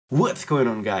What's going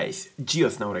on, guys?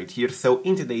 Geosnow right here. So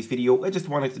in today's video I just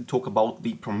wanted to talk about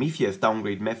the Prometheus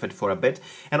downgrade method for a bit,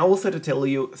 and also to tell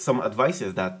you some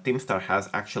advices that Timstar has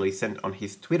actually sent on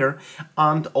his Twitter,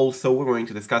 and also we're going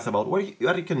to discuss about what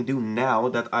you can do now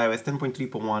that iOS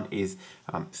 10.3.1 is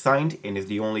signed and is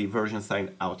the only version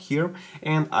signed out here,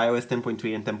 and iOS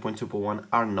 10.3 and 10.2.1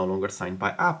 are no longer signed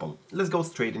by Apple. Let's go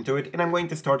straight into it, and I'm going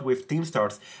to start with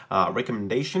Timstar's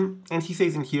recommendation, and he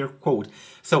says in here, quote,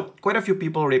 "So quite a few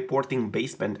people reporting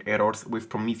baseband errors with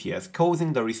Prometheus,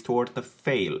 causing the restore to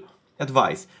fail.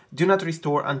 Advice, do not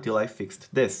restore until I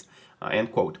fixed this."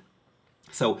 End quote.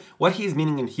 So what he's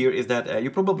meaning in here is that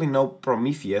you probably know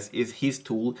Prometheus is his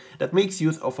tool that makes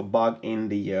use of a bug in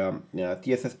the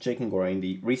TSS checking or in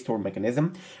the restore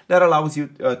mechanism that allows you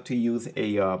to use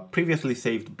a previously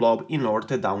saved blob in order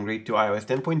to downgrade to iOS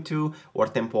 10.2 or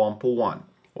 10.1.1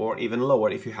 or even lower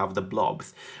if you have the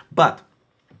blobs. But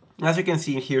as you can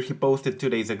see here, he posted 2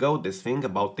 days ago this thing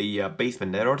about the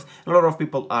baseband errors. A lot of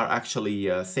people are actually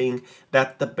saying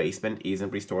that the baseband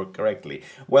isn't restored correctly.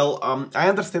 Well, I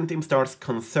understand Timstar's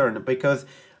concern because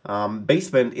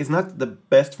baseband is not the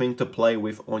best thing to play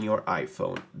with on your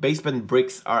iPhone. Baseband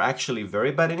bricks are actually very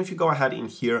bad, and if you go ahead in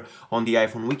here on the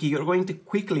iPhone wiki, you're going to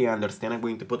quickly understand, I'm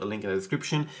going to put a link in the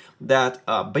description, that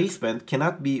baseband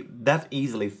cannot be that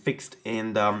easily fixed,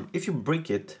 and if you break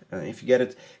it, if you get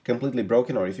it completely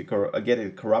broken or if you get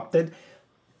it corrupted,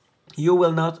 you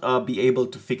will not be able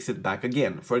to fix it back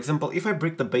again. For example, if I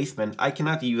break the baseband, I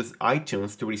cannot use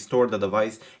iTunes to restore the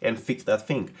device and fix that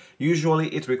thing. Usually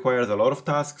it requires a lot of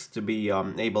tasks to be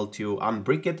able to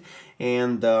unbrick it,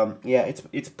 and yeah,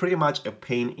 it's pretty much a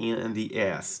pain in the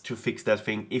ass to fix that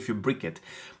thing if you break it.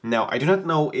 Now, I do not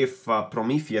know if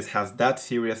Prometheus has that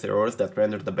serious errors that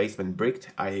render the baseband bricked.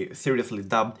 I seriously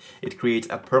doubt it creates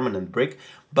a permanent brick,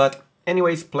 but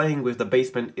anyways, playing with the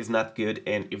baseband is not good,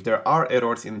 and if there are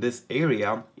errors in this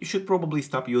area, you should probably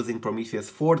stop using Prometheus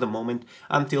for the moment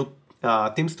until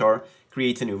Timstar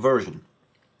creates a new version.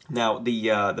 Now, the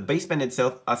baseband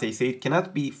itself, as I said,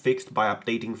 cannot be fixed by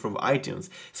updating from iTunes.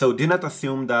 So do not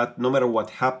assume that no matter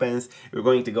what happens, you're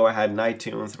going to go ahead in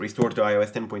iTunes, restore to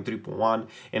iOS 10.3.1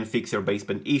 and fix your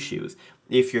baseband issues.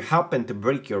 If you happen to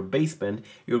break your baseband,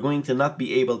 you're going to not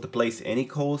be able to place any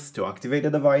calls to activate the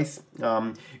device.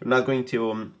 You're not going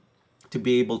to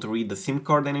be able to read the SIM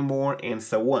card anymore, and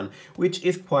so on, which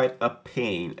is quite a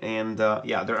pain. And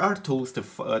yeah, there are tools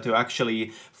to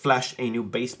actually flash a new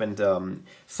baseband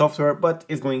software, but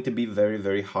it's going to be very,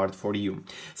 very hard for you.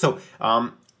 So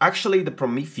actually, the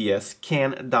Prometheus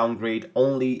can downgrade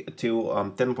only to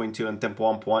 10.2 and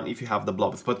 10.1.1 if you have the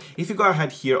blobs. But if you go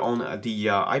ahead here on the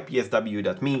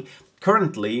ipsw.me,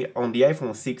 currently on the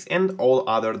iPhone 6 and all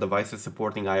other devices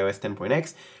supporting iOS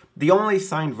 10.x, the only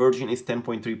signed version is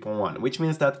 10.3.1, which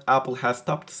means that Apple has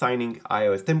stopped signing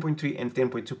iOS 10.3 and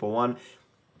 10.2.1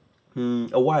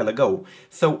 a while ago.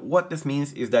 So what this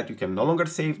means is that you can no longer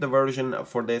save the version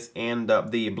for this and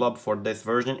the blob for this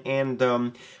version. And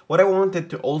what I wanted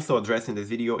to also address in this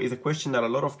video is a question that a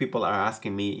lot of people are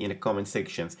asking me in the comment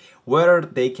sections, whether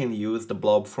they can use the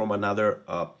blob from another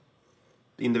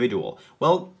individual.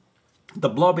 Well, the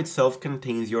blob itself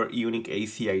contains your unique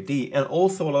ACID and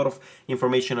also a lot of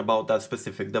information about that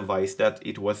specific device that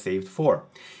it was saved for.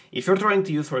 If you're trying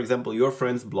to use, for example, your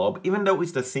friend's blob, even though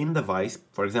it's the same device,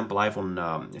 for example, iPhone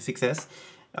 6s,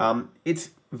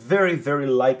 it's very, very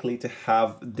likely to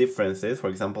have differences, for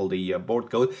example, the board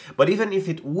code. But even if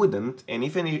it wouldn't, and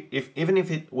even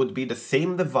if it would be the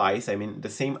same device, I mean, the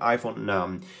same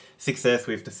iPhone 6s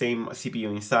with the same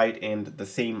CPU inside and the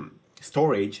same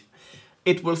storage,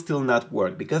 it will still not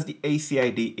work because the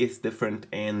ACID is different,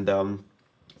 and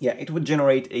yeah, it would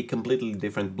generate a completely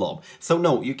different blob. So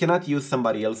no, you cannot use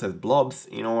somebody else's blobs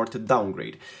in order to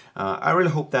downgrade. I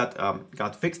really hope that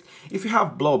got fixed. If you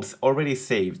have blobs already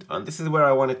saved, and this is where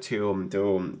I wanted to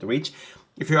reach.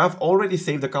 If you have already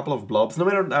saved a couple of blobs, no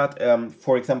matter that,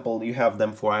 for example, you have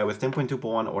them for iOS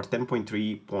 10.2.1 or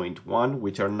 10.3.1,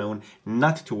 which are known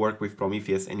not to work with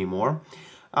Prometheus anymore,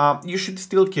 you should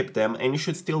still keep them, and you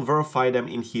should still verify them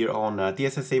in here on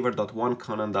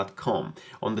tsssaver.unconventional.com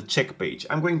on the check page.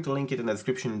 I'm going to link it in the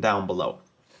description down below.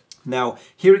 Now,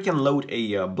 here you can load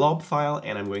a blob file,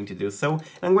 and I'm going to do so.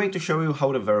 I'm going to show you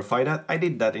how to verify that. I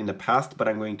did that in the past, but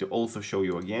I'm going to also show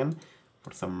you again.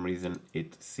 For some reason,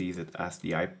 it sees it as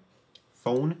the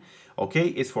iPhone. Okay,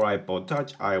 it's for iPod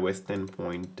Touch, iOS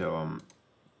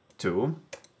 10.2.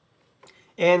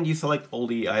 and you select all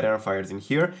the identifiers in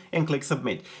here and click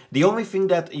submit. The only thing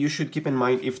that you should keep in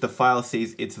mind if the file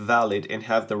says it's valid and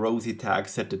has the rosy tag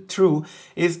set to true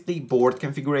is the board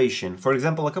configuration. For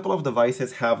example, a couple of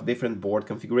devices have different board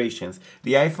configurations.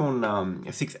 The iPhone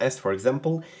 6s, for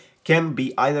example, can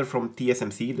be either from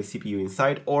TSMC, the CPU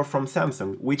inside, or from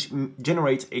Samsung, which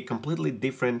generates a completely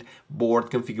different board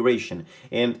configuration.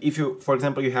 And if you, for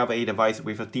example, you have a device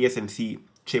with a TSMC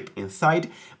chip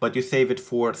inside, but you save it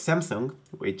for Samsung,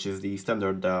 which is the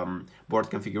standard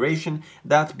board configuration,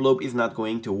 that blob is not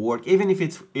going to work, even if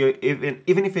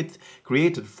it's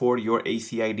created for your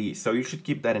ACID. So you should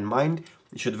keep that in mind.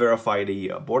 You should verify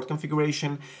the board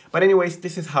configuration. But anyways,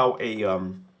 this is how a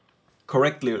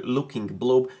correctly looking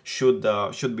blob should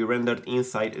be rendered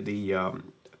inside the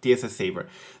TSS saver.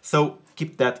 So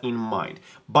keep that in mind.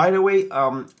 By the way,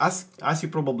 as you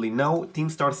probably know,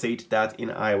 TeamStar said that in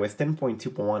iOS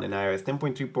 10.2.1 and iOS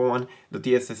 10.3.1 the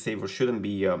TSS saver shouldn't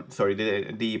be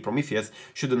the Prometheus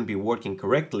shouldn't be working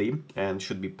correctly and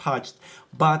should be patched,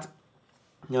 but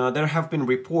there have been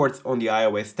reports on the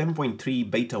iOS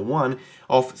 10.3 beta 1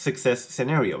 of success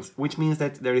scenarios, which means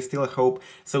that there is still hope.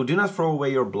 So do not throw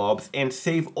away your blobs and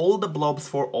save all the blobs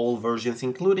for all versions,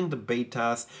 including the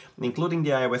betas, including the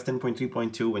iOS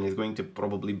 10.3.2 when it's going to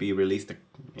probably be released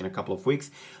in a couple of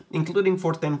weeks, including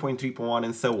for 10.3.1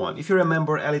 and so on. If you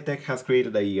remember, Elitech has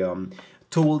created a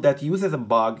tool that uses a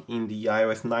bug in the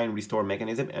iOS 9 restore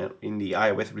mechanism and in the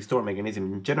iOS restore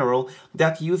mechanism in general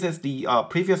that uses the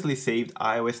previously saved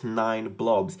iOS 9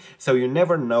 blobs. So you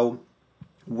never know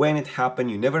when it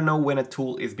happened, you never know when a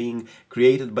tool is being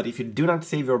created, but if you do not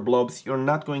save your blobs, you're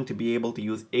not going to be able to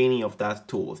use any of that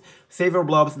tools. Save your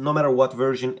blobs no matter what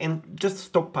version and just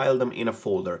stockpile them in a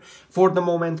folder. For the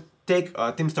moment, take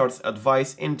TeamStar's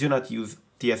advice and do not use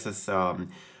TSS, and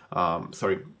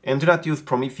do not use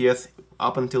Prometheus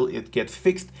up until it gets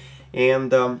fixed.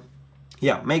 And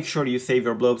yeah, make sure you save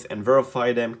your blobs and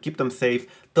verify them, keep them safe.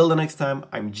 Till the next time,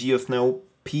 I'm GeoSnow,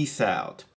 peace out.